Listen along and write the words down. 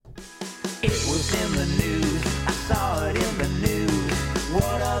It was in the news, I saw it in the news.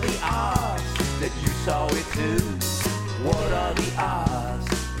 What are the odds that you saw it too? What are the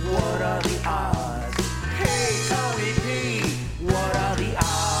odds? What are the odds? Hey, Tony P, what are the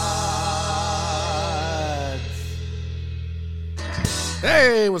odds?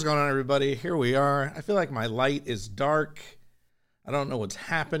 Hey, what's going on, everybody? Here we are. I feel like my light is dark. I don't know what's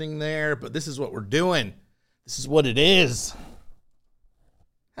happening there, but this is what we're doing. This is what it is.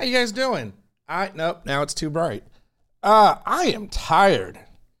 How you guys doing? Nope, now it's too bright. I am tired.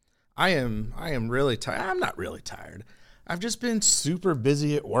 I am really tired. I'm not really tired. I've just been super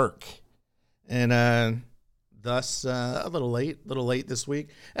busy at work. And thus a little late this week.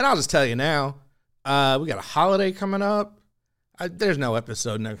 And I'll just tell you now, we got a holiday coming up. There's no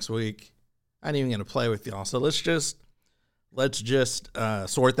episode next week. I ain't even going to play with y'all. So let's just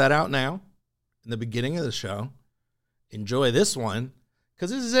sort that out now in the beginning of the show. Enjoy this one, because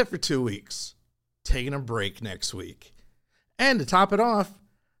this is it for 2 weeks. Taking a break next week. And to top it off,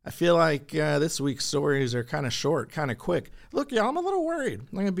 I feel like this week's stories are kind of short, kind of quick. Look, y'all, I'm a little worried. I'm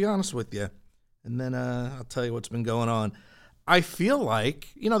going to be honest with you. And then I'll tell you what's been going on. I feel like,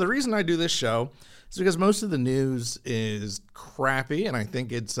 the reason I do this show is because most of the news is crappy, and I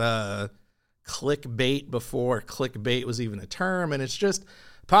think it's clickbait before clickbait was even a term, and it's just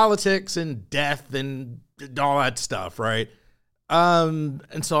politics and death and all that stuff, right?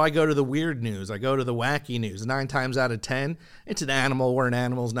 And so I go to the weird news. I go to the wacky news. 9 times out of 10, it's an animal where an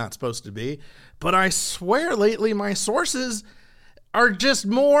animal's not supposed to be. But I swear lately my sources are just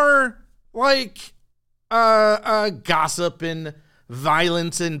more like gossip and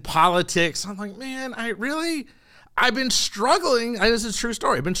violence and politics. I'm like, man, I've been struggling. This is a true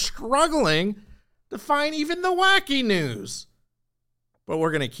story. I've been struggling to find even the wacky news. But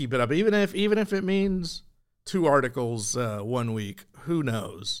we're going to keep it up. Even if it means 2 articles 1 week, who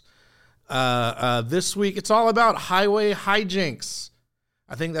knows? This week, it's all about highway hijinks.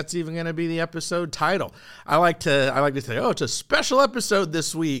 I think that's even going to be the episode title. I like to say, it's a special episode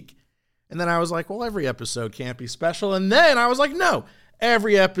this week. And then I was like, well, every episode can't be special. And then I was like, no,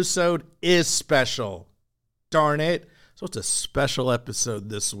 every episode is special. Darn it. So it's a special episode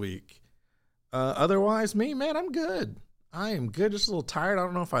this week. Otherwise, I'm good. I am good. Just a little tired. I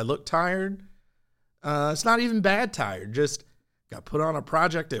don't know if I look tired. It's not even bad tired. Just got put on a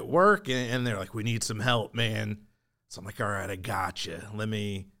project at work, and they're like, we need some help, man. So I'm like, all right, I got you. Let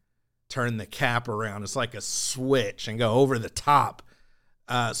me turn the cap around. It's like a switch and go over the top.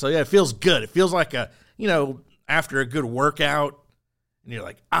 So yeah, it feels good. It feels like after a good workout, and you're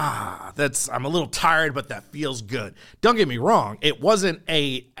like, I'm a little tired, but that feels good. Don't get me wrong. It wasn't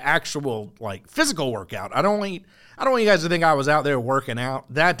a actual physical workout. I don't want you guys to think I was out there working out.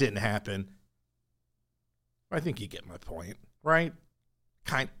 That didn't happen. I think you get my point, right?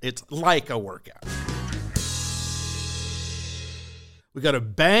 It's like a workout. We go to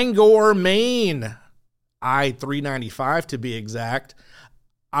Bangor, Maine. I-395 to be exact.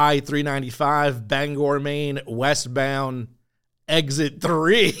 I-395, Bangor, Maine, westbound, exit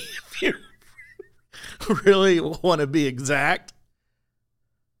 3. If you really want to be exact.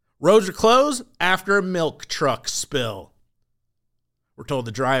 Roads are closed after a milk truck spill. We're told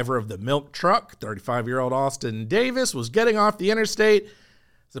the driver of the milk truck, 35-year-old Austin Davis, was getting off the interstate.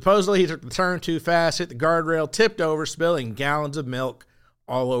 Supposedly, he took the turn too fast, hit the guardrail, tipped over, spilling gallons of milk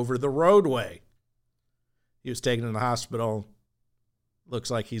all over the roadway. He was taken to the hospital. Looks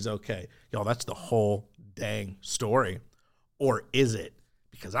like he's okay. Y'all, that's the whole dang story. Or is it?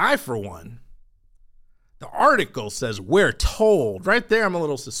 Because I, for one, the article says we're told. Right there, I'm a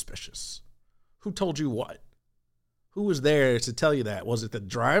little suspicious. Who told you what? Who was there to tell you that? Was it the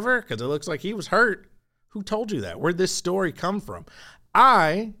driver? Because it looks like he was hurt. Who told you that? Where'd this story come from?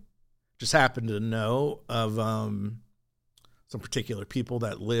 I just happen to know of some particular people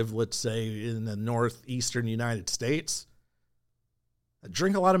that live, let's say, in the northeastern United States that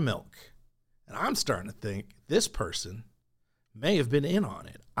drink a lot of milk. And I'm starting to think this person may have been in on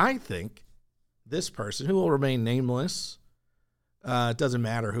it. I think this person, who will remain nameless, it doesn't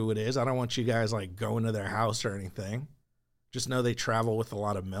matter who it is. I don't want you guys going to their house or anything. Just know they travel with a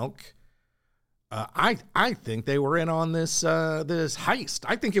lot of milk. I think they were in on this heist.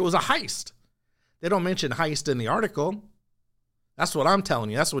 I think it was a heist. They don't mention heist in the article. That's what I'm telling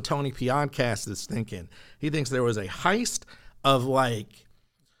you. That's what Tony Pioncast is thinking. He thinks there was a heist of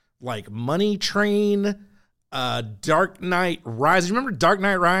Money Train, Dark Knight Rises. Remember Dark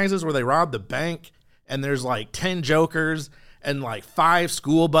Knight Rises where they robbed the bank and there's 10 Jokers and 5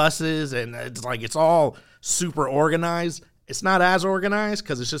 school buses and it's all super organized. It's not as organized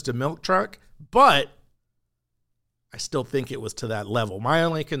because it's just a milk truck, but I still think it was to that level. My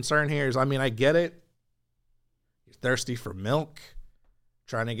only concern here is, I get it. You're thirsty for milk,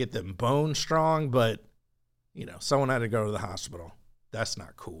 trying to get them bones strong, but, someone had to go to the hospital. That's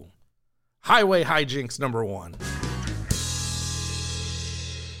not cool. Highway hijinks number 1.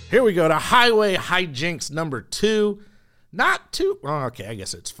 Here we go to highway hijinks number 2. Not too, okay, I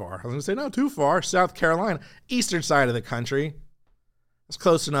guess it's far. I was going to say not too far. South Carolina, eastern side of the country. It's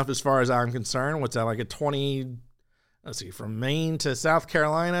close enough as far as I'm concerned. What's that, like a 20, from Maine to South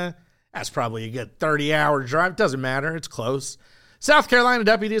Carolina? That's probably a good 30-hour drive. Doesn't matter. It's close. South Carolina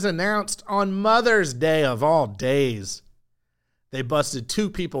deputies announced on Mother's Day of all days, they busted 2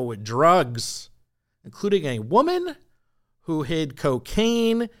 people with drugs, including a woman who hid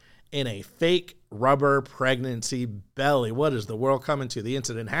cocaine in a fake rubber pregnancy belly. What is the world coming to? The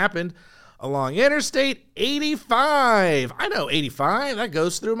incident happened along Interstate 85. I know 85. That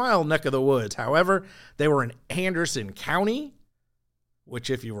goes through my old neck of the woods. However, they were in Anderson County, which,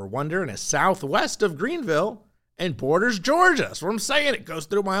 if you were wondering, is southwest of Greenville and borders Georgia. That's what I'm saying. It goes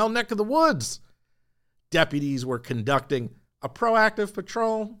through my own neck of the woods. Deputies were conducting a proactive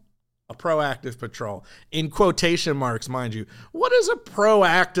patrol. A proactive patrol. In quotation marks, mind you. What is a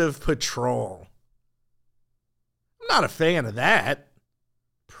proactive patrol? I'm not a fan of that.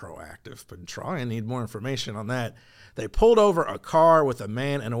 Proactive patrol. I need more information on that. They pulled over a car with a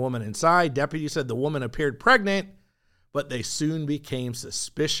man and a woman inside. Deputies said the woman appeared pregnant, but they soon became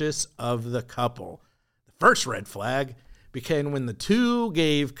suspicious of the couple. The first red flag became when the two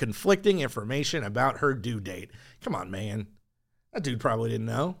gave conflicting information about her due date. Come on, man. That dude probably didn't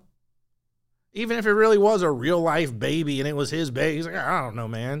know. Even if it really was a real-life baby and it was his baby, he's like, I don't know,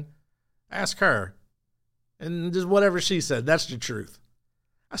 man. Ask her. And just whatever she said, that's the truth.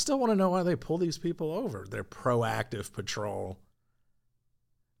 I still want to know why they pull these people over. Their proactive patrol.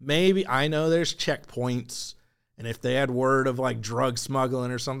 Maybe, I know there's checkpoints, and if they had word of like drug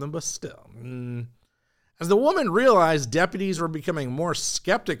smuggling or something, but still. As the woman realized deputies were becoming more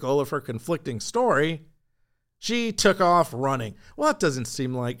skeptical of her conflicting story, she took off running. Well, that doesn't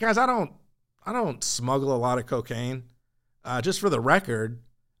seem like, guys, I don't smuggle a lot of cocaine. Just for the record,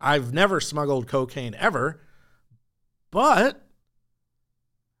 I've never smuggled cocaine ever, but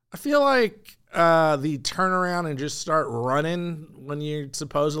I feel like the turnaround and just start running when you're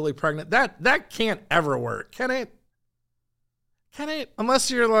supposedly pregnant, that can't ever work, can it? Can it?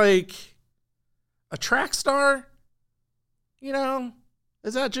 Unless you're like a track star,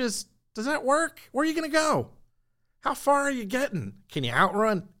 does that work? Where are you going to go? How far are you getting? Can you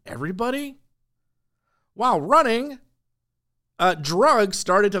outrun everybody? While running, drugs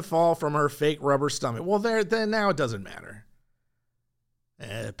started to fall from her fake rubber stomach. Well, then now it doesn't matter.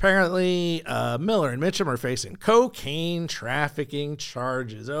 Apparently, Miller and Mitchum are facing cocaine trafficking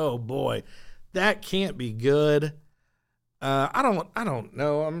charges. Oh boy, that can't be good. I don't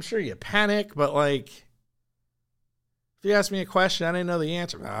know. I'm sure you panic, but like, if you ask me a question, I didn't know the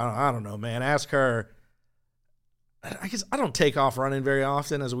answer. I don't know, man. Ask her. I guess I don't take off running very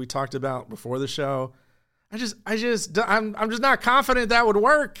often, as we talked about before the show. I'm just not confident that would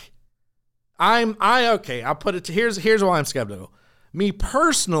work. I'll put it to, here's why I'm skeptical. Me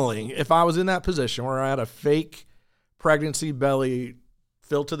personally, if I was in that position where I had a fake pregnancy belly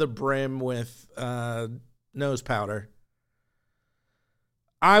filled to the brim with nose powder,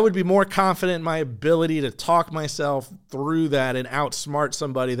 I would be more confident in my ability to talk myself through that and outsmart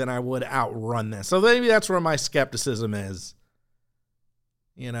somebody than I would outrun this. So maybe that's where my skepticism is.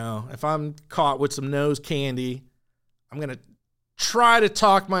 If I'm caught with some nose candy, I'm going to try to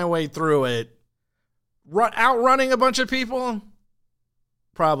talk my way through it. Outrunning a bunch of people,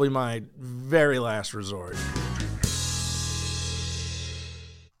 probably my very last resort.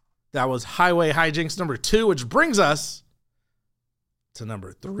 That was Highway Hijinks number 2, which brings us to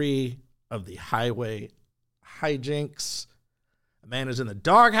number 3 of the Highway Hijinks. A man is in the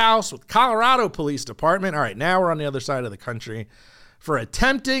doghouse with Colorado Police Department. All right, now we're on the other side of the country for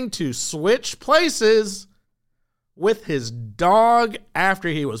attempting to switch places with his dog after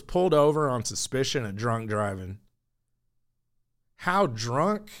he was pulled over on suspicion of drunk driving. How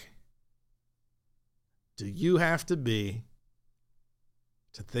drunk do you have to be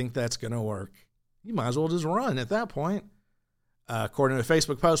to think that's going to work? You might as well just run at that point. According to a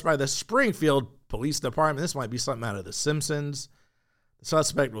Facebook post by the Springfield Police Department, this might be something out of The Simpsons. The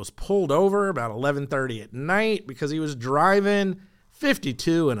suspect was pulled over about 11:30 at night because he was driving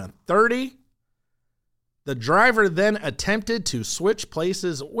 52 and a 30. The driver then attempted to switch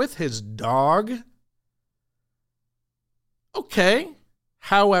places with his dog. Okay.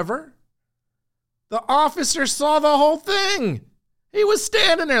 However, the officer saw the whole thing. He was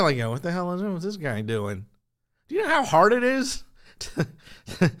standing there like, what the hell is this guy doing? Do you know how hard it is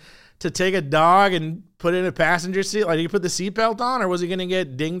to take a dog and put it in a passenger seat? Like, did he put the seatbelt on, or was he going to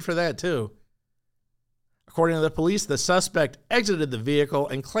get dinged for that too? According to the police, the suspect exited the vehicle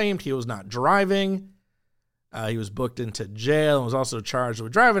and claimed he was not driving. He was booked into jail and was also charged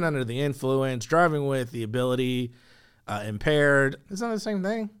with driving under the influence, driving with the ability impaired. Isn't that the same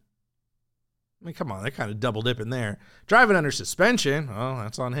thing? I mean, come on, they kind of double dipping there. Driving under suspension, well,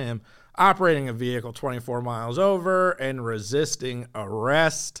 that's on him. Operating a vehicle 24 miles over and resisting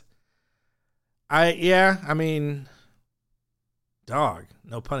arrest. I mean, dog,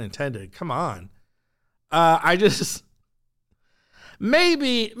 no pun intended. Come on.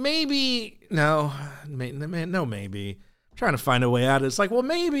 Maybe. I'm trying to find a way out. It's like, well,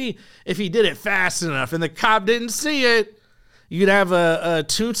 maybe if he did it fast enough and the cop didn't see it, you'd have a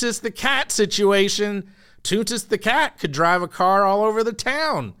Toonsis the cat situation. Toonsis the cat could drive a car all over the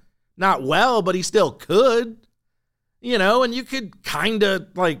town. Not well, but he still could. You know, and you could kind of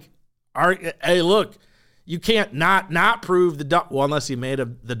like, hey, look, you can't not prove the dog. Well, unless he made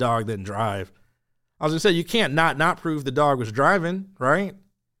the dog then drive. I was going to say, you can't not prove the dog was driving, right?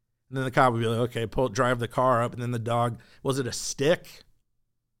 And then the cop would be like, okay, drive the car up. And then the dog, was it a stick?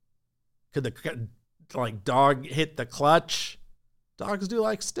 Could the dog hit the clutch? Dogs do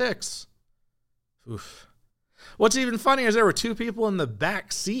like sticks. Oof. What's even funnier is there were two people in the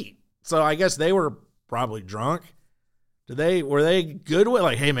back seat. So I guess they were probably drunk. Were they good with,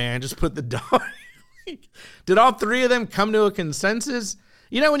 like, hey man, just put the dog. Did all three of them come to a consensus?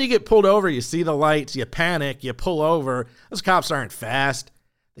 You know, when you get pulled over, you see the lights, you panic, you pull over. Those cops aren't fast.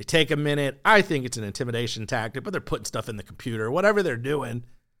 They take a minute. I think it's an intimidation tactic, but they're putting stuff in the computer, whatever they're doing.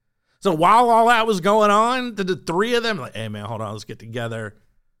 So while all that was going on, the three of them, like, hey man, hold on, let's get together.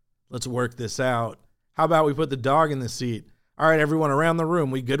 Let's work this out. How about we put the dog in the seat? All right, everyone around the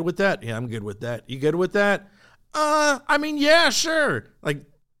room, we good with that? Yeah, I'm good with that. You good with that? I mean, yeah, sure. Like,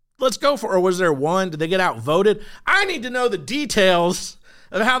 let's go for it. Or was there one? Did they get outvoted? I need to know the details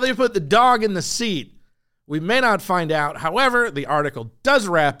of how they put the dog in the seat. We may not find out. However, the article does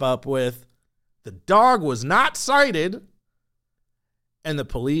wrap up with the dog was not sighted and the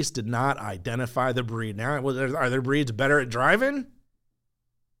police did not identify the breed. Now, are their breeds better at driving?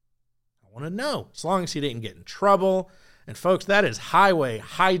 I want to know. As long as he didn't get in trouble. And folks, that is Highway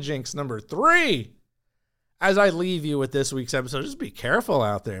Hijinks number 3. As I leave you with this week's episode, just be careful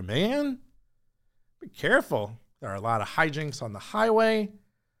out there, man. Be careful. There are a lot of hijinks on the highway.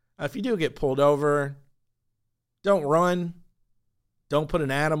 If you do get pulled over, don't run. Don't put an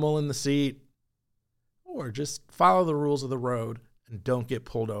animal in the seat. Or just follow the rules of the road and don't get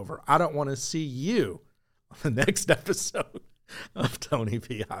pulled over. I don't want to see you on the next episode of Tony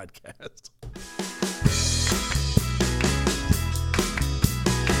P. Podcast.